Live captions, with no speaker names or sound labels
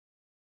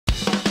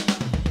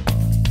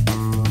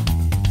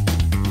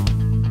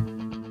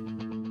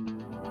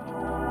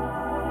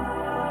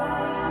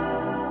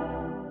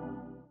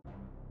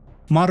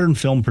Modern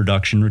film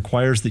production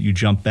requires that you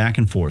jump back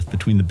and forth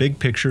between the big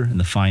picture and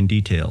the fine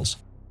details.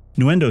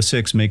 Nuendo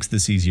 6 makes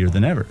this easier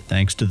than ever,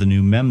 thanks to the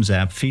new MEMS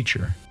app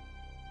feature.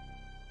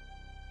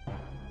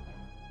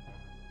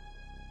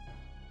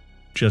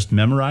 Just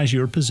memorize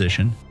your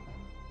position,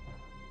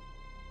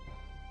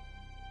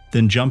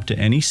 then jump to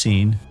any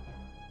scene,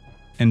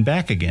 and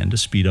back again to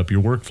speed up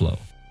your workflow.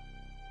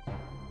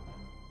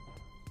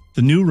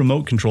 The new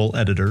remote control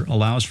editor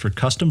allows for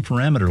custom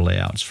parameter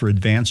layouts for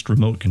advanced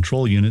remote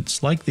control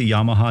units like the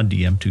Yamaha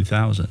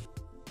DM2000.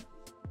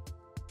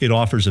 It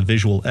offers a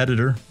visual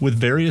editor with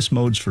various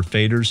modes for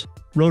faders,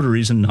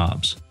 rotaries, and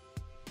knobs,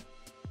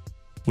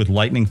 with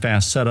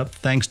lightning-fast setup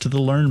thanks to the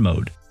Learn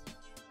mode.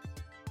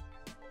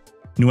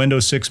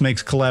 Nuendo 6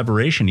 makes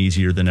collaboration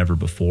easier than ever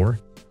before.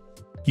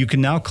 You can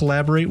now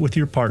collaborate with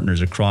your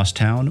partners across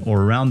town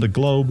or around the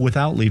globe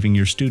without leaving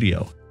your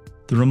studio.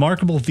 The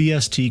remarkable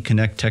VST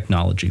Connect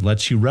technology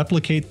lets you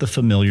replicate the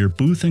familiar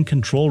booth and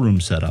control room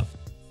setup,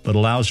 but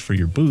allows for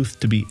your booth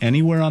to be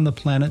anywhere on the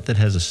planet that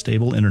has a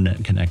stable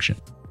internet connection.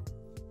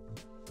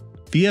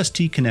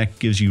 VST Connect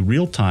gives you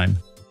real-time,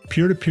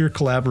 peer-to-peer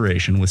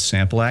collaboration with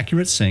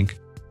sample-accurate sync,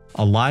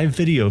 a live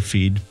video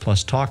feed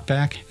plus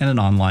talkback, and an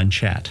online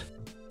chat.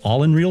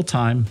 All in real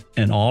time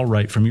and all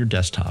right from your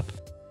desktop.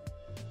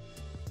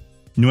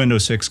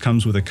 Nuendo 6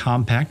 comes with a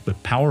compact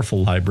but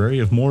powerful library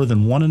of more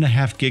than 1.5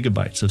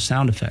 gigabytes of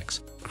sound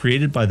effects,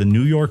 created by the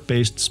New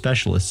York-based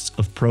specialists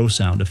of Pro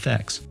Sound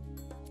Effects.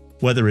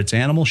 Whether it's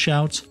animal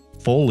shouts,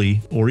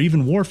 Foley, or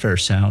even warfare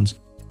sounds,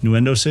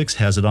 Nuendo 6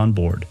 has it on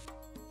board.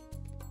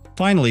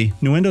 Finally,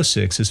 Nuendo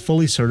 6 is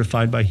fully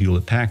certified by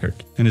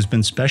Hewlett-Packard and has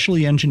been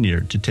specially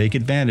engineered to take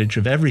advantage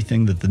of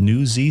everything that the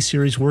new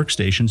Z-Series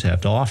workstations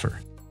have to offer.